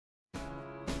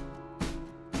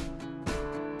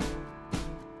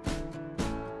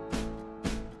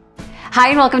Hi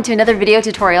and welcome to another video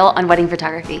tutorial on wedding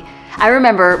photography. I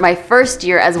remember my first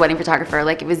year as a wedding photographer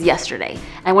like it was yesterday,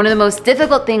 and one of the most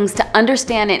difficult things to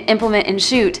understand and implement and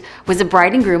shoot was the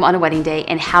bride and groom on a wedding day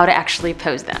and how to actually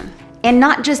pose them. And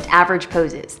not just average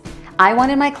poses. I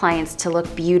wanted my clients to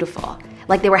look beautiful,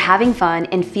 like they were having fun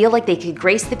and feel like they could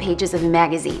grace the pages of a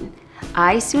magazine.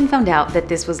 I soon found out that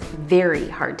this was very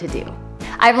hard to do.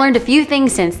 I've learned a few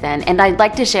things since then, and I'd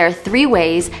like to share 3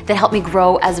 ways that helped me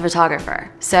grow as a photographer.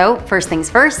 So, first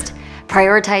things first,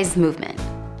 prioritize movement.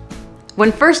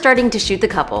 When first starting to shoot the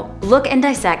couple, look and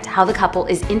dissect how the couple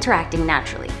is interacting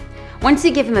naturally. Once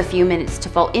you give them a few minutes to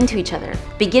fall into each other,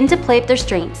 begin to play up their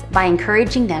strengths by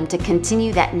encouraging them to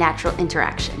continue that natural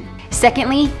interaction.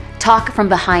 Secondly, talk from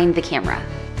behind the camera.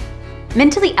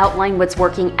 Mentally outline what's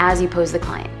working as you pose the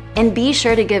client, and be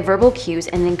sure to give verbal cues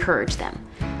and encourage them.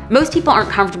 Most people aren't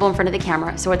comfortable in front of the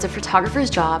camera, so it's a photographer's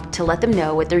job to let them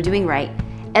know what they're doing right,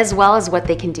 as well as what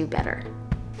they can do better.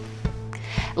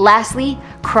 Lastly,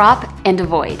 crop and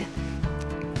avoid.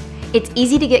 It's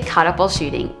easy to get caught up while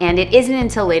shooting, and it isn't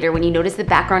until later when you notice the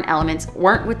background elements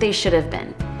weren't what they should have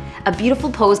been. A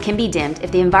beautiful pose can be dimmed if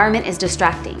the environment is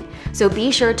distracting, so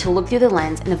be sure to look through the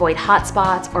lens and avoid hot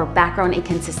spots or background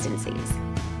inconsistencies.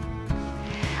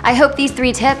 I hope these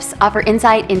 3 tips offer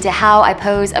insight into how I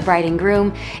pose a bride and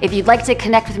groom. If you'd like to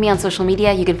connect with me on social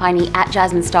media, you can find me at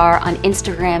Jasmine Star on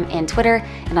Instagram and Twitter,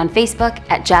 and on Facebook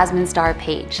at Jasmine Star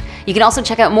Page. You can also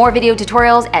check out more video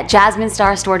tutorials at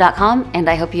jasminestarstore.com, and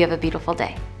I hope you have a beautiful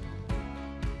day.